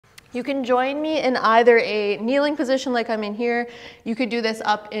You can join me in either a kneeling position like I'm in here. You could do this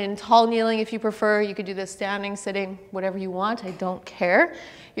up in tall kneeling if you prefer. You could do this standing, sitting, whatever you want. I don't care.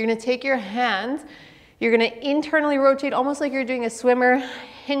 You're gonna take your hands, you're gonna internally rotate almost like you're doing a swimmer,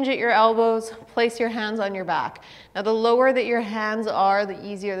 hinge at your elbows, place your hands on your back. Now the lower that your hands are, the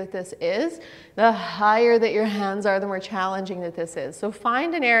easier that this is. The higher that your hands are, the more challenging that this is. So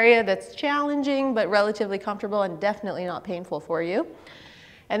find an area that's challenging but relatively comfortable and definitely not painful for you.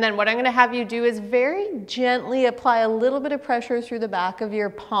 And then what I'm gonna have you do is very gently apply a little bit of pressure through the back of your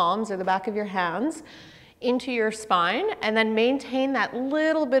palms or the back of your hands into your spine, and then maintain that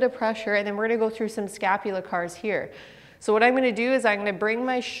little bit of pressure, and then we're gonna go through some scapula cars here. So what I'm gonna do is I'm gonna bring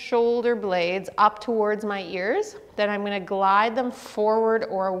my shoulder blades up towards my ears, then I'm gonna glide them forward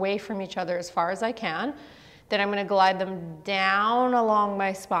or away from each other as far as I can. Then I'm gonna glide them down along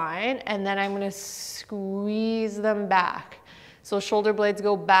my spine, and then I'm gonna squeeze them back. So shoulder blades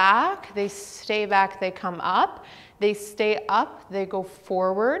go back, they stay back, they come up, they stay up, they go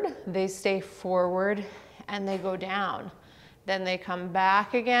forward, they stay forward, and they go down. Then they come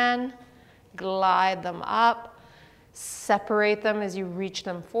back again, glide them up, separate them as you reach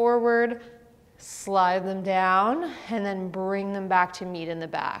them forward, slide them down, and then bring them back to meet in the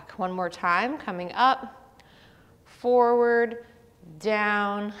back. One more time, coming up, forward,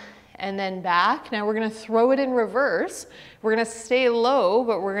 down, and then back. Now we're gonna throw it in reverse. We're gonna stay low,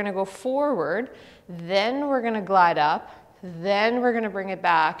 but we're gonna go forward. Then we're gonna glide up. Then we're gonna bring it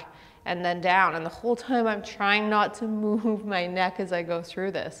back and then down. And the whole time I'm trying not to move my neck as I go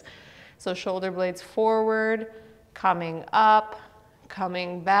through this. So shoulder blades forward, coming up,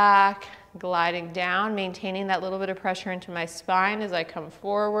 coming back, gliding down, maintaining that little bit of pressure into my spine as I come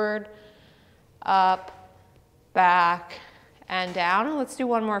forward, up, back, and down. Let's do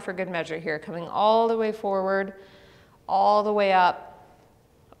one more for good measure here. Coming all the way forward, all the way up,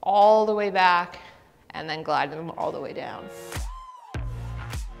 all the way back, and then glide them all the way down.